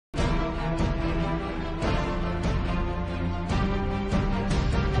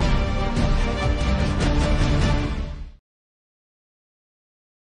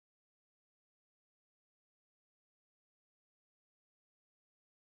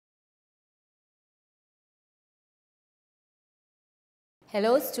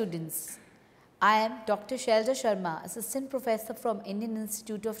Hello students, I am Dr. Shailja Sharma, Assistant Professor from Indian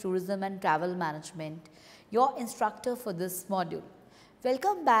Institute of Tourism and Travel Management, your instructor for this module.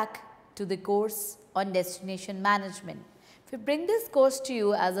 Welcome back to the course on Destination Management. We bring this course to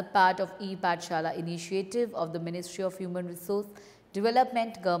you as a part of E-Pathshala initiative of the Ministry of Human Resource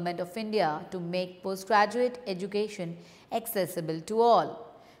Development, Government of India to make postgraduate education accessible to all.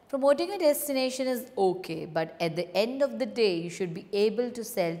 Promoting a destination is okay, but at the end of the day, you should be able to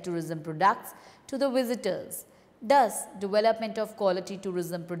sell tourism products to the visitors. Thus, development of quality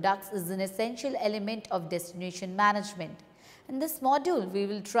tourism products is an essential element of destination management. In this module, we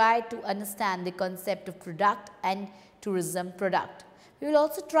will try to understand the concept of product and tourism product. We will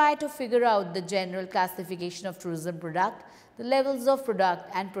also try to figure out the general classification of tourism product, the levels of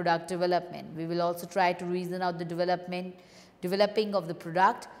product and product development. We will also try to reason out the developing of the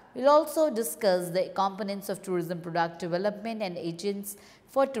product. We will also discuss the components of tourism product development and agents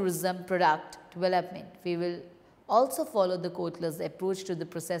for tourism product development. We will also follow the Kotler's approach to the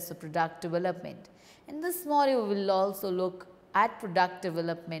process of product development. In this module, we will also look at product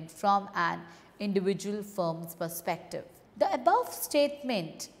development from an individual firm's perspective. The above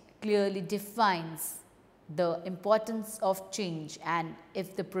statement clearly defines the importance of change, and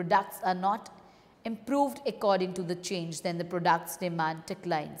if the products are not improved according to the change, then the product's demand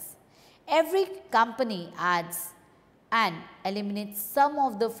declines. Every company adds and eliminates some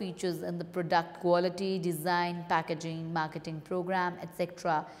of the features in the product quality, design, packaging, marketing program,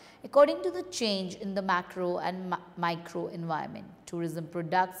 etc. according to the change in the macro and micro environment. Tourism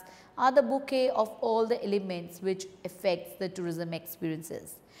products are the bouquet of all the elements which affects the tourism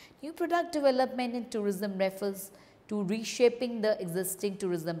experiences. New product development in tourism refers to reshaping the existing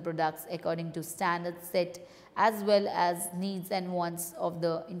tourism products according to standards set as well as needs and wants of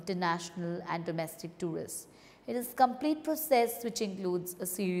the international and domestic tourists. It is a complete process which includes a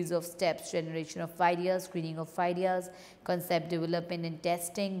series of steps: generation of ideas, screening of ideas, concept development and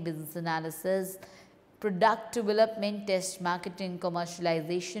testing, business analysis, product development, test marketing,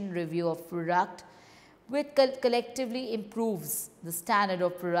 commercialization, review of product, which collectively improves the standard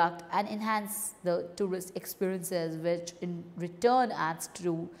of product and enhance the tourist experiences, which in return adds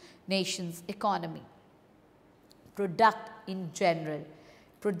to nation's economy. Product in general.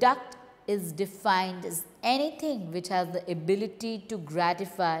 Product is defined as anything which has the ability to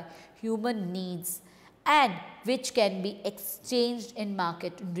gratify human needs and which can be exchanged in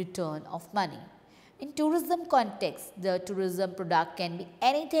market in return of money. In tourism context, the tourism product can be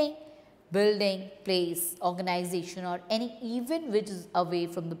anything: building, place, organization, or any event which is away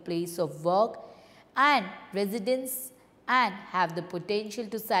from the place of work and residence and have the potential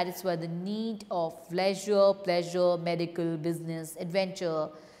to satisfy the need of leisure, pleasure, medical, business, adventure,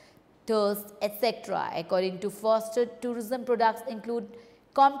 thirst, etc. According to Foster, tourism products include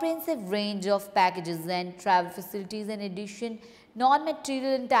comprehensive range of packages and travel facilities. In addition,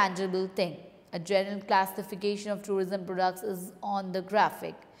 non-material and tangible thing. A general classification of tourism products is on the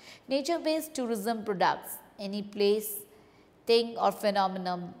graphic. Nature-based tourism products: any place, thing or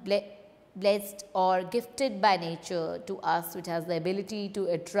phenomenon blessed or gifted by nature to us, which has the ability to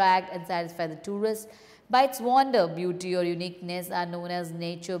attract and satisfy the tourist by its wonder, beauty or uniqueness, are known as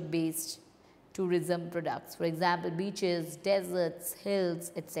nature-based tourism products. For example, beaches, deserts,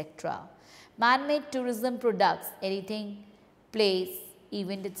 hills, etc. Man-made tourism products: anything, place,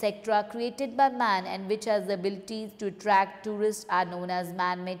 event, etc. created by man and which has the ability to attract tourists are known as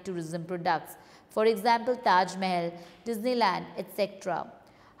man-made tourism products. For example, Taj Mahal, Disneyland, etc.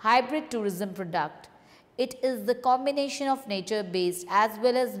 Hybrid tourism product: it is the combination of nature-based as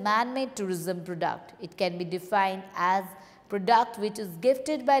well as man-made tourism product. It can be defined as product which is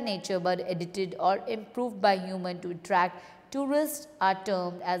gifted by nature but edited or improved by human to attract tourists are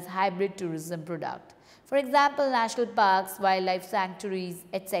termed as hybrid tourism product. For example, national parks, wildlife sanctuaries,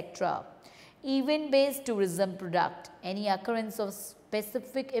 etc. Event-based tourism product: any occurrence of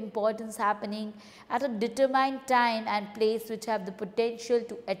specific importance happening at a determined time and place which have the potential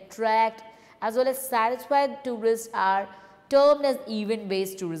to attract as well as satisfy tourists are termed as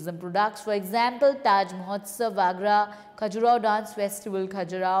event-based tourism products. For example, Taj Mahotsav, Agra, Khajuraho Dance Festival,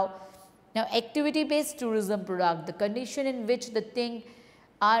 Khajuraho. Now, activity-based tourism product: the condition in which the thing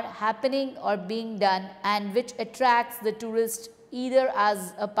are happening or being done and which attracts the tourist either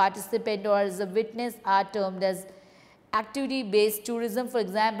as a participant or as a witness are termed as activity-based tourism. For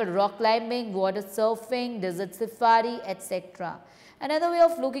example, rock climbing, water surfing, desert safari, etc. Another way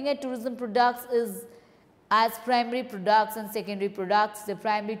of looking at tourism products is as primary products and secondary products. The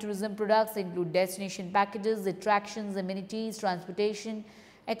primary tourism products include destination packages, attractions, amenities, transportation,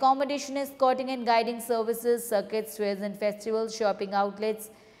 accommodation, escorting and guiding services, circuits, fairs and festivals, shopping outlets,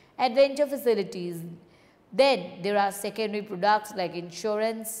 adventure facilities. Then there are secondary products like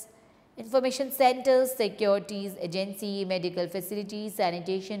insurance, information centers, securities, agency, medical facilities,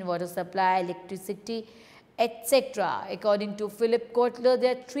 sanitation, water supply, electricity, etc. According to Philip Kotler,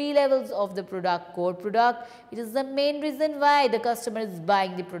 there are three levels of the product. Core product, it is the main reason why the customer is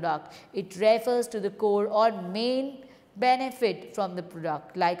buying the product. It refers to the core or main benefit from the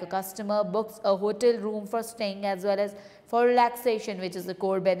product, like a customer books a hotel room for staying as well as for relaxation, which is the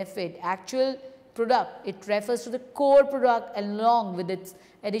core benefit. Actual product, it refers to the core product along with its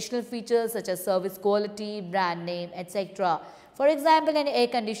additional features such as service quality, brand name, etc. For example, an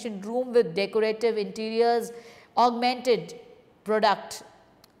air-conditioned room with decorative interiors, augmented product.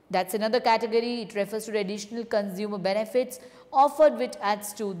 That's another category. It refers to the additional consumer benefits offered, which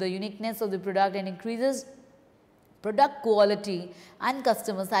adds to the uniqueness of the product and increases product quality and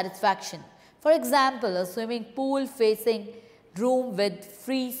customer satisfaction. For example, a swimming pool facing room with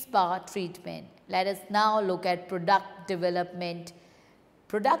free spa treatment. Let us now look at product development.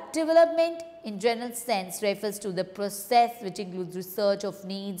 Product development in general sense refers to the process which includes research of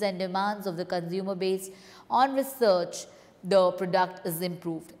needs and demands of the consumer. Based on research, the product is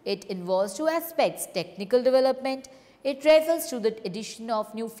improved. It involves two aspects: technical development. It refers to the addition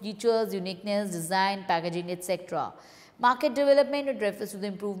of new features, uniqueness, design, packaging, etc. Market development, it refers to the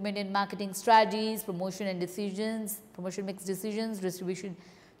improvement in marketing strategies, promotion and decisions, promotion mix decisions, distribution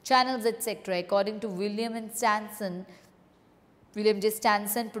channels, etc. According to William J.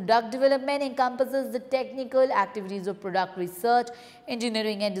 Stanson, product development encompasses the technical activities of product research,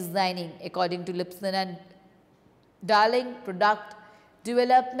 engineering and designing. According to Lipson and Darling, product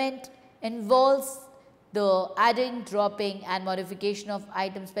development involves the adding, dropping and modification of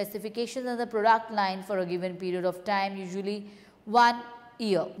item specifications in the product line for a given period of time, usually 1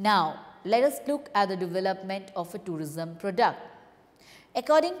 year. Now, let us look at the development of a tourism product.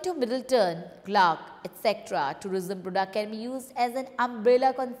 According to Middleton, Clark, etc., tourism product can be used as an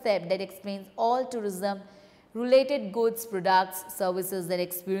umbrella concept that explains all tourism related goods, products, services and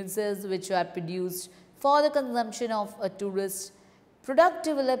experiences which are produced for the consumption of a tourist. Product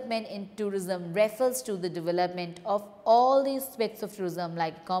development in tourism refers to the development of all the aspects of tourism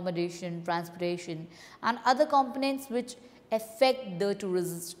like accommodation, transportation and other components which affect the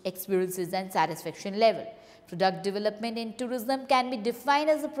tourist experiences and satisfaction level. Product development in tourism can be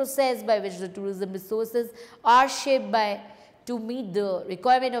defined as a process by which the tourism resources are shaped to meet the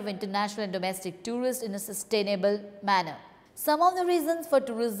requirement of international and domestic tourists in a sustainable manner. Some of the reasons for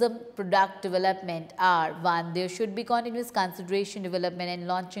tourism product development are: 1. There should be continuous consideration, development and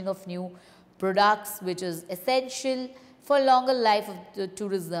launching of new products, which is essential for longer life of the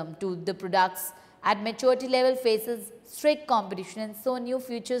tourism. 2. The products at maturity level faces strict competition and so new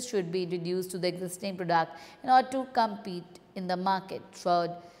features should be introduced to the existing product in order to compete in the market. 3.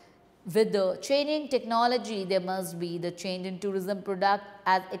 With the changing technology, there must be the change in tourism product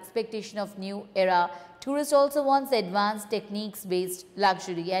as expectation of new era. Tourists also want advanced techniques based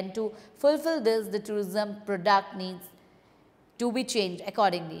luxury, and to fulfill this, the tourism product needs to be changed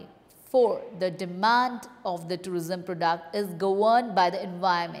accordingly. 4. The demand of the tourism product is governed by the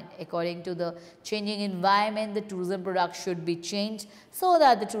environment. According to the changing environment, the tourism product should be changed so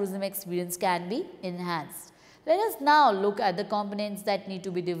that the tourism experience can be enhanced. Let us now look at the components that need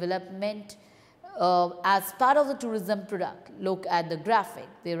to be developed as part of the tourism product. Look at the graphic.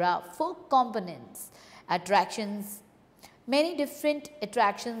 There are 4 components. Attractions. Many different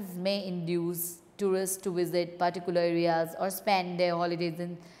attractions may induce tourists to visit particular areas or spend their holidays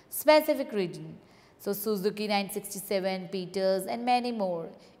in specific region. So, Suzuki 967, Peters and many more.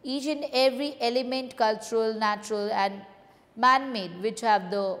 Each and every element, cultural, natural and man-made, which have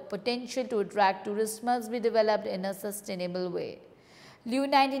the potential to attract tourists, must be developed in a sustainable way. Liu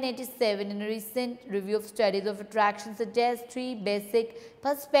 1987, in a recent review of studies of attraction, suggests 3 basic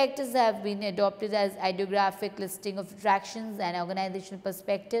perspectives have been adopted as ideographic listing of attractions, an organizational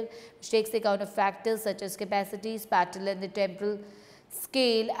perspective which takes account of factors such as capacity, spatial and the temporal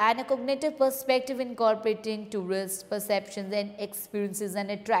scale, and a cognitive perspective incorporating tourist perceptions and experiences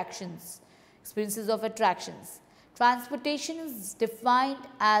of attractions. Transportation is defined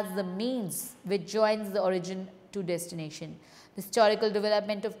as the means which joins the origin to destination. The historical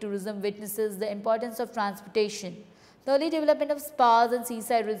development of tourism witnesses the importance of transportation. The early development of spas and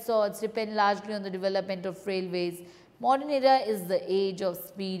seaside resorts depend largely on the development of railways. Modern era is the age of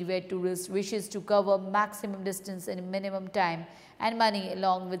speed, where tourists wishes to cover maximum distance in minimum time and money,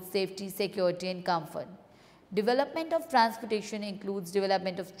 along with safety, security and comfort. Development of transportation includes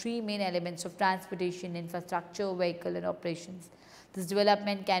development of 3 main elements of transportation: infrastructure, vehicle and operations. This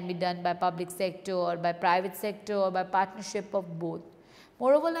development can be done by public sector or by private sector or by partnership of both.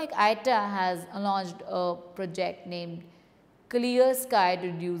 Moreover, like ITA has launched a project named Clear Sky to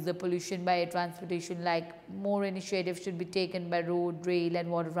reduce the pollution by air transportation, like more initiatives should be taken by road, rail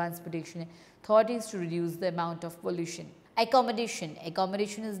and water transportation authorities to reduce the amount of pollution. Accommodation.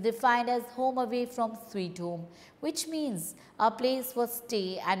 Accommodation is defined as home away from sweet home, which means a place for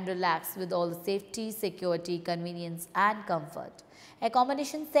stay and relax with all the safety, security, convenience and comfort.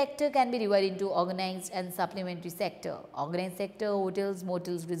 Accommodation sector can be divided into organized and supplementary sector. Organized sector, hotels,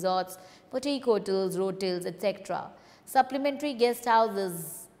 motels, resorts, boutique hotels, hotels, etc. Supplementary guest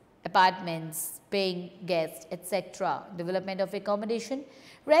houses, apartments, paying guests, etc. Development of accommodation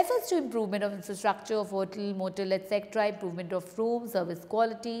refers to improvement of infrastructure of hotel, motel, etc., improvement of room, service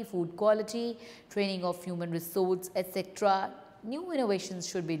quality, food quality, training of human resource, etc. New innovations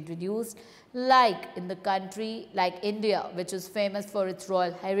should be introduced, like in the country like India, which is famous for its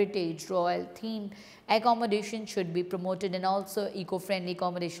royal heritage, royal themed accommodation should be promoted, and also eco-friendly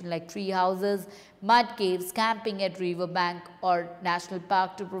accommodation like tree houses, mud caves, camping at river bank or national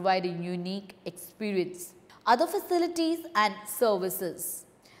park to provide a unique experience. Other facilities and services.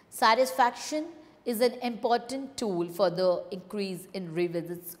 Satisfaction is an important tool for the increase in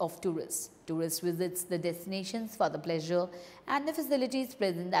revisits of tourists. Tourists visits the destinations for the pleasure, and the facilities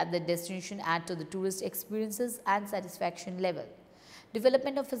present at the destination add to the tourist experiences and satisfaction level.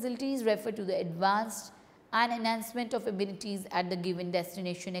 Development of facilities refer to the advanced and enhancement of amenities at the given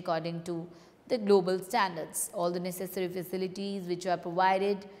destination according to the global standards. All the necessary facilities which are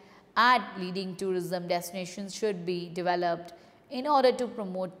provided at leading tourism destinations should be developed in order to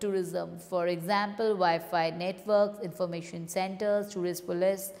promote tourism. For example, Wi-Fi networks, information centers, tourist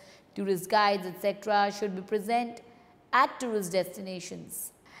police, tourist guides, etc. should be present at tourist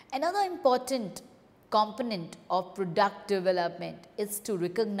destinations. Another important component of product development is to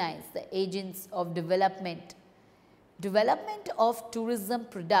recognize the agents of development. Development of tourism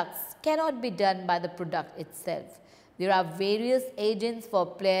products cannot be done by the product itself. There are various agents for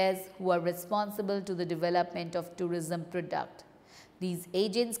players who are responsible to the development of tourism product. These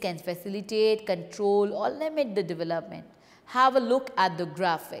agents can facilitate, control or limit the development. Have a look at the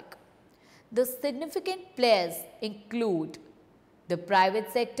graphic. The significant players include the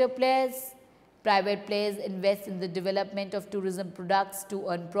private sector players. Private players invest in the development of tourism products to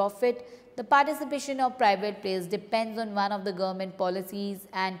earn profit. The participation of private players depends on one of the government policies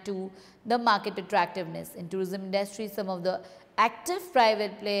and two, the market attractiveness. In tourism industry, some of the active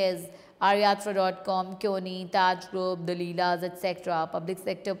private players are Yatra.com, Kyoni, Taj Group, the Leelas, etc. Public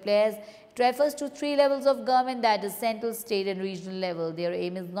sector players, it refers to three levels of government, that is central, state and regional level. Their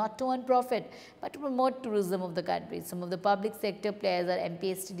aim is not to earn profit but to promote tourism of the country. Some of the public sector players are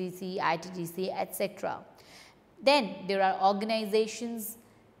MPSTDC, ITDC, etc. Then there are organizations.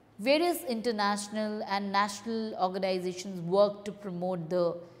 Various international and national organizations work to promote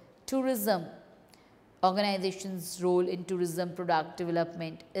the tourism. Organizations' role in tourism product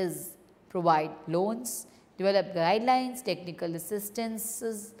development is provide loans, develop guidelines, technical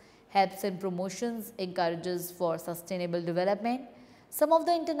assistances, helps in promotions, encourages for sustainable development. Some of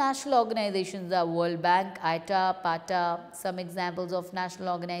the international organizations are World Bank, ITA, PATA. Some examples of national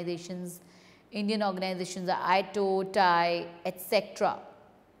organizations, Indian organizations are ITO, TAI, etc.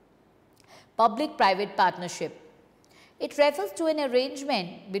 Public-private partnership. It refers to an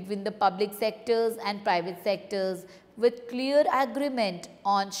arrangement between the public sectors and private sectors with clear agreement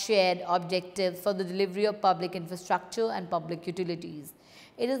on shared objectives for the delivery of public infrastructure and public utilities.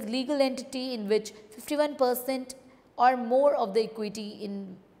 It is legal entity in which 51% or more of the equity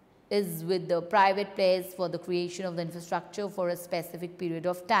is with the private players for the creation of the infrastructure for a specific period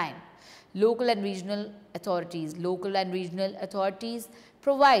of time. Local and regional authorities. Local and regional authorities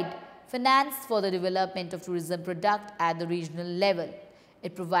provide finance for the development of tourism product at the regional level.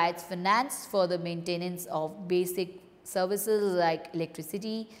 It provides finance for the maintenance of basic services like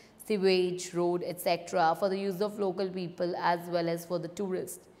electricity, sewage, road, etc. for the use of local people as well as for the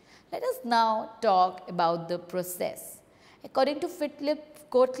tourists. Let us now talk about the process. According to Philip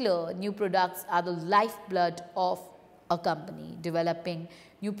Kotler, new products are the lifeblood of a company. Developing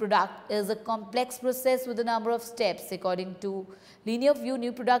new product is a complex process with a number of steps. According to linear view,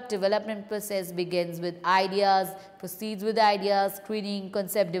 new product development process begins with ideas, proceeds with ideas, screening,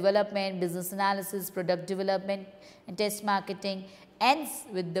 concept development, business analysis, product development and test marketing, ends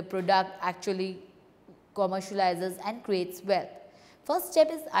with the product actually commercializes and creates wealth. First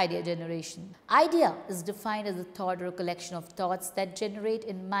step is idea generation. Idea is defined as a thought or a collection of thoughts that generate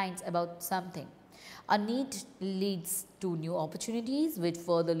in minds about something. A need leads to new opportunities, which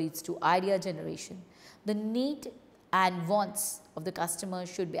further leads to idea generation. The need and wants of the customer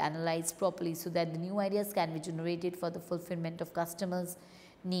should be analyzed properly so that the new ideas can be generated for the fulfillment of customers'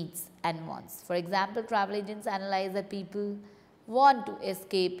 needs and wants. For example, travel agents analyze that people want to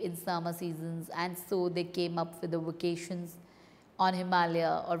escape in summer seasons, and so they came up with the vacations on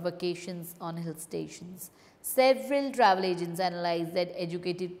Himalaya or vacations on hill stations. Several travel agents analyzed that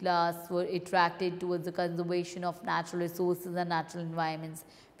educated class were attracted towards the conservation of natural resources and natural environments,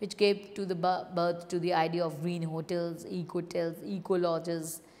 which gave to the birth to the idea of green hotels, eco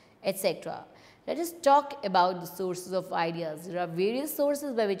lodges, etc. Let us talk about the sources of ideas. There are various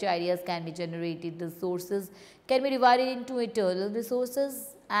sources by which ideas can be generated. The sources can be divided into internal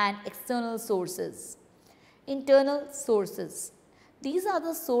resources and external sources. Internal sources. These are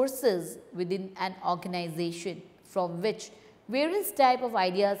the sources within an organization from which various type of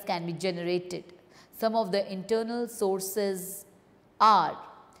ideas can be generated. Some of the internal sources are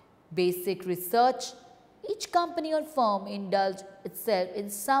basic research. Each company or firm indulges itself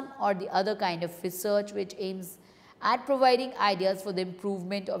in some or the other kind of research which aims at providing ideas for the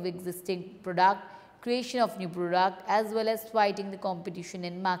improvement of existing product, creation of new product, as well as fighting the competition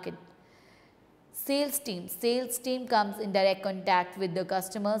in market. Sales team comes in direct contact with the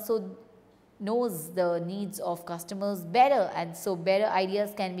customer, so knows the needs of customers better, and so better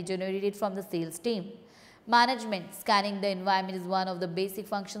ideas can be generated from the sales team. Management, scanning the environment is one of the basic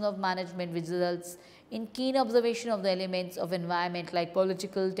functions of management, which results in keen observation of the elements of environment like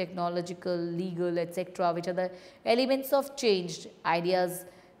political, technological, legal, etc., which are the elements of changed. Ideas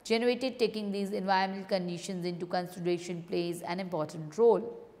generated taking these environmental conditions into consideration plays an important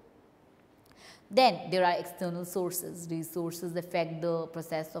role. Then there are external sources. These sources affect the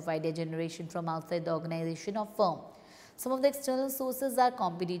process of idea generation from outside the organization or firm. Some of the external sources are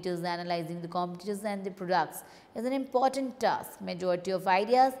competitors. Analyzing the competitors and the products is an important task. Majority of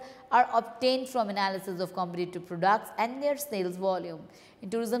ideas are obtained from analysis of competitive products and their sales volume. In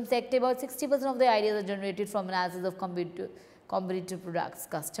tourism sector, about 60% of the ideas are generated from analysis of competitive products.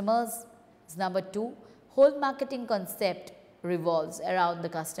 Customers is number 2. Whole marketing concept revolves around the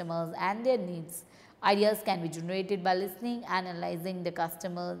customers and their needs. Ideas can be generated by listening, analyzing the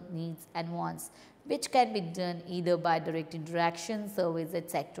customer needs and wants, which can be done either by direct interaction, surveys,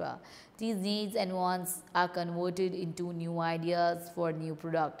 etc. These needs and wants are converted into new ideas for new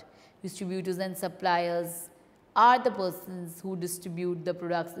product. Distributors and suppliers are the persons who distribute the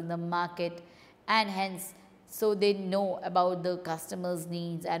products in the market, and hence so they know about the customer's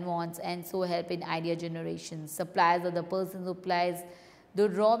needs and wants, and so help in idea generation. Suppliers are the person who supplies the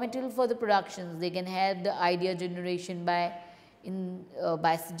raw material for the productions. They can help the idea generation by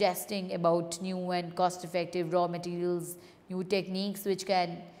suggesting about new and cost effective raw materials, new techniques which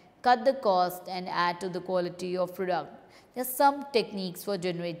can cut the cost and add to the quality of product. There are some techniques for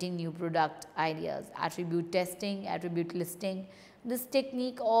generating new product ideas. Attribute testing, attribute listing. This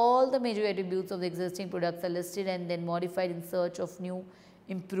technique, all the major attributes of the existing products are listed and then modified in search of new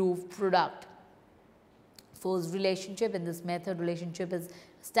improved product. Forced relationship. In this method, relationship is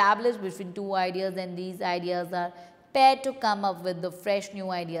established between two ideas, and these ideas are paired to come up with the fresh new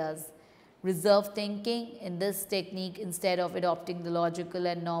ideas. Reserve thinking. In this technique, instead of adopting the logical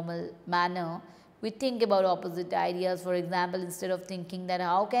and normal manner, we think about opposite ideas. For example, instead of thinking that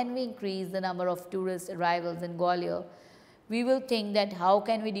how can we increase the number of tourist arrivals in Gwalior, we will think that how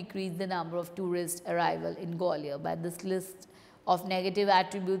can we decrease the number of tourist arrival in Gwalior. But this list of negative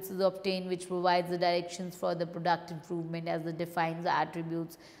attributes is obtained, which provides the directions for the product improvement as it defines the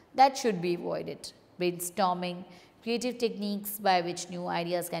attributes that should be avoided. Brainstorming, creative techniques by which new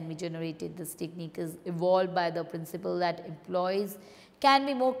ideas can be generated. This technique is evolved by the principle that employees can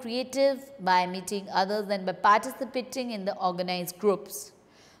be more creative by meeting others than by participating in the organized groups.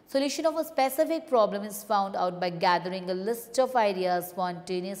 Solution of a specific problem is found out by gathering a list of ideas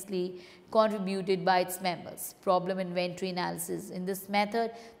spontaneously contributed by its members. Problem inventory analysis. In this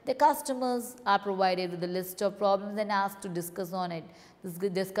method, the customers are provided with a list of problems and asked to discuss on it. This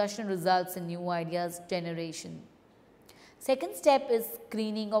discussion results in new ideas generation. Second step is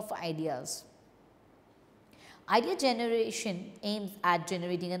screening of ideas. Idea generation aims at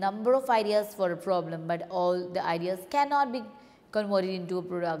generating a number of ideas for a problem, but all the ideas cannot be converted into a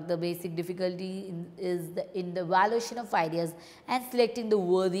product. The basic difficulty is in the evaluation of ideas and selecting the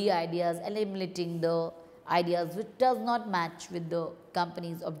worthy ideas, eliminating the ideas which does not match with the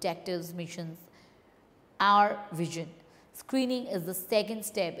company's objectives, missions, or vision. Screening is the second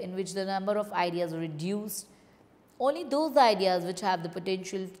step in which the number of ideas are reduced. Only those ideas which have the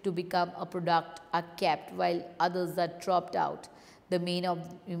potential to become a product are kept, while others are dropped out. The main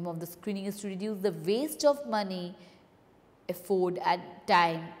aim of the screening is to reduce the waste of money, effort and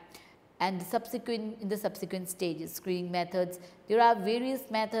time and in the subsequent stages. Screening methods. There are various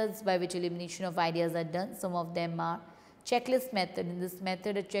methods by which elimination of ideas are done. Some of them are checklist method. In this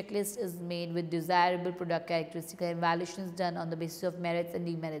method, a checklist is made with desirable product characteristics and evaluations done on the basis of merits and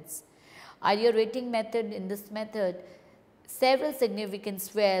demerits. Idea rating method. In this method, several significant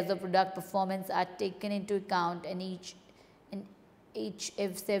spheres of product performance are taken into account, and each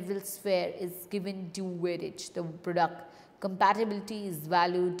if several sphere is given due weightage. The product compatibility is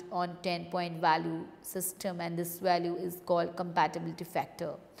valued on 10-point value system, and this value is called compatibility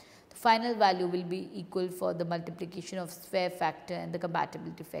factor. The final value will be equal for the multiplication of sphere factor and the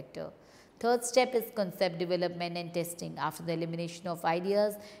compatibility factor. Third step is concept development and testing. After the elimination of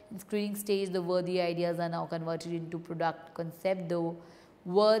ideas, in screening stage, the worthy ideas are now converted into product concept. The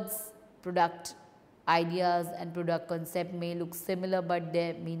words product ideas and product concept may look similar, but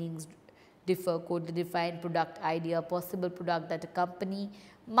their meanings differ. Quote the defined product idea, possible product that a company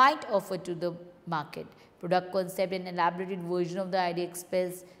might offer to the market. Product concept, an elaborated version of the idea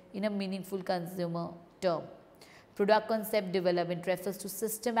expressed in a meaningful consumer term. Product concept development refers to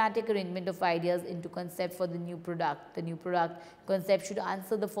systematic arrangement of ideas into concept for the new product. The new product concept should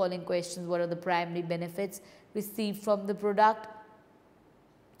answer the following questions. What are the primary benefits received from the product?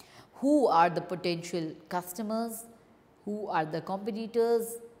 Who are the potential customers? Who are the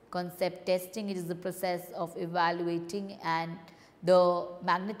competitors? Concept testing, it is the process of evaluating and the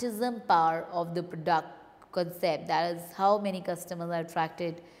magnetism power of the product concept, that is how many customers are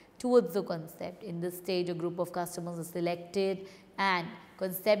attracted towards the concept. In this stage, a group of customers is selected and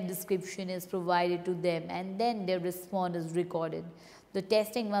concept description is provided to them, and then their response is recorded. The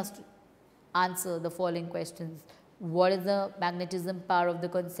testing must answer the following questions. What is the magnetism power of the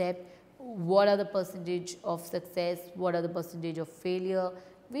concept? What are the percentage of success? What are the percentage of failure?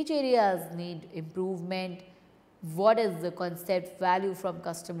 Which areas need improvement? What is the concept value from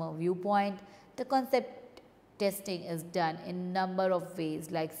customer viewpoint? The concept testing is done in a number of ways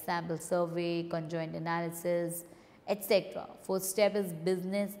like sample survey, conjoint analysis, etc. Fourth step is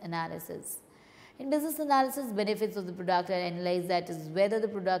business analysis. In business analysis, benefits of the product are analyzed, that is whether the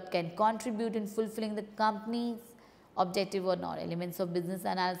product can contribute in fulfilling the company's objective or not. Elements of business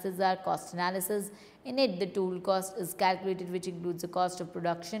analysis are cost analysis. In it, the total cost is calculated, which includes the cost of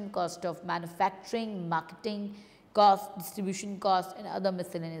production, cost of manufacturing, marketing cost, distribution cost, and other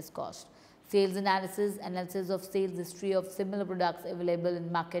miscellaneous costs. Sales analysis, analysis of sales history of similar products available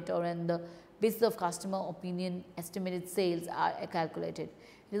in market or on the basis of customer opinion, estimated sales are calculated.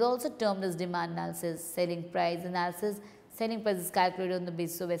 It is also termed as demand analysis. Selling price analysis. Selling price is calculated on the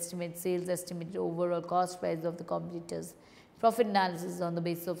basis of estimated sales, estimated overall cost price of the competitors. Profit analysis on the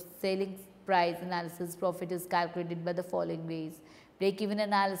basis of selling price analysis. Profit is calculated by the following ways: break-even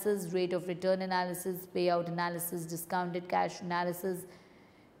analysis, rate of return analysis, payout analysis, discounted cash analysis,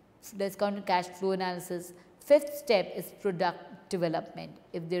 discounted cash flow analysis. Fifth step is product development.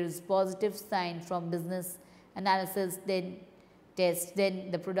 If there is positive sign from business analysis, then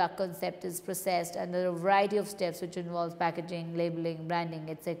the product concept is processed under a variety of steps which involves packaging, labeling, branding,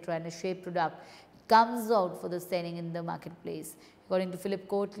 etc., and a shaped product comes out for the selling in the marketplace. According to Philip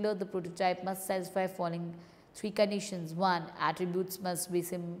Kotler, the prototype must satisfy following three conditions. 1. Attributes must be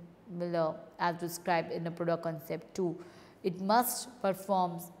similar as described in the product concept. 2. It must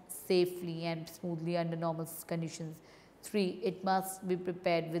perform safely and smoothly under normal conditions. 3. It must be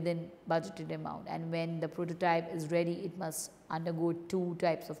prepared within budgeted amount, and when the prototype is ready, it must undergo two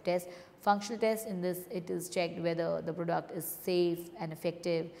types of tests. Functional test, in this it is checked whether the product is safe and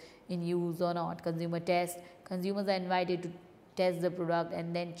effective in use or not. Consumer test, consumers are invited to test the product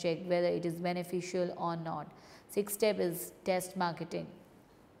and then check whether it is beneficial or not. Sixth step is test marketing.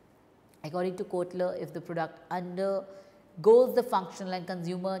 According to Kotler, if the product undergoes the functional and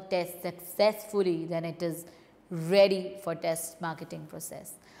consumer test successfully, then it is ready for test marketing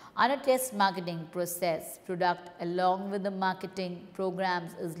process. Under test marketing process, product along with the marketing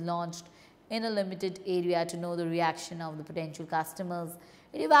programs is launched in a limited area to know the reaction of the potential customers.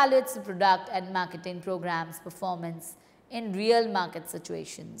 It evaluates the product and marketing programs performance in real market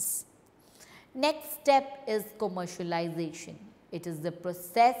situations. Next step is commercialization. It is the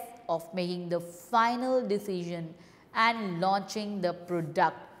process of making the final decision and launching the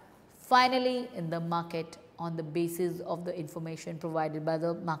product finally in the market on the basis of the information provided by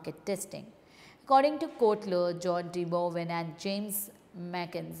the market testing. According to Kotler, John T. Bowen and James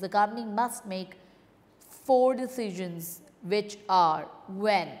Mackens, the company must make 4 decisions, which are: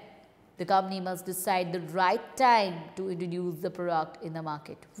 when the company must decide the right time to introduce the product in the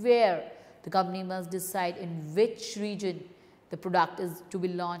market, where the company must decide in which region the product is to be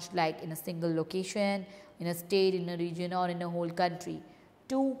launched, like in a single location, in a state, in a region, or in a whole country.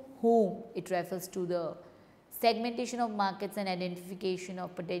 to whom, it refers to the segmentation of markets and identification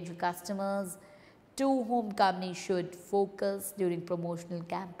of potential customers to whom companies should focus during promotional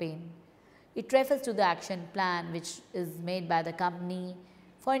campaign. It refers to the action plan which is made by the company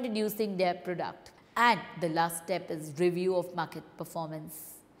for introducing their product. And the last step is review of market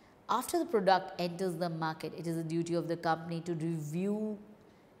performance. After the product enters the market, it is the duty of the company to review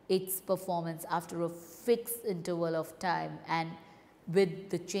its performance after a fixed interval of time, and with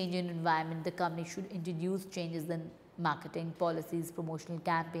the change in environment, the company should introduce changes in marketing policies, promotional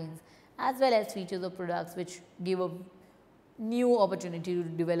campaigns, as well as features of products which give a new opportunity to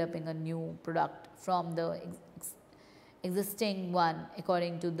developing a new product from the existing one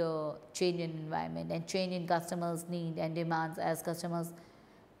according to the change in environment and change in customers' need and demands, as customer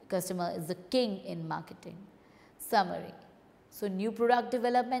is the king in marketing. Summary. So, new product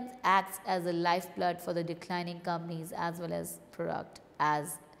development acts as a lifeblood for the declining companies as well as product.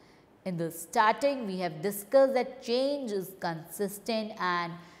 As in the starting, we have discussed that change is consistent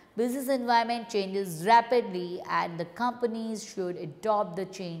and business environment changes rapidly, and the companies should adopt the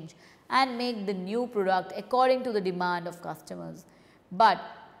change and make the new product according to the demand of customers. But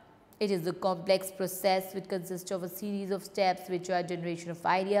it is a complex process which consists of a series of steps which are generation of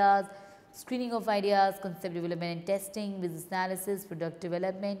ideas, screening of ideas, concept development and testing, business analysis, product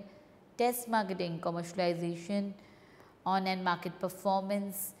development, test marketing, commercialization, on-end market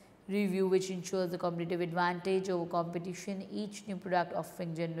performance, review which ensures the competitive advantage over competition. Each new product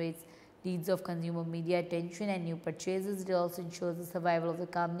offering generates leads of consumer media attention and new purchases. It also ensures the survival of the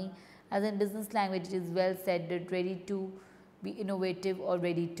company. As in business language, it is well said that ready to be innovative or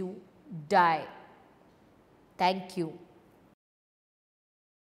ready to die. Thank you.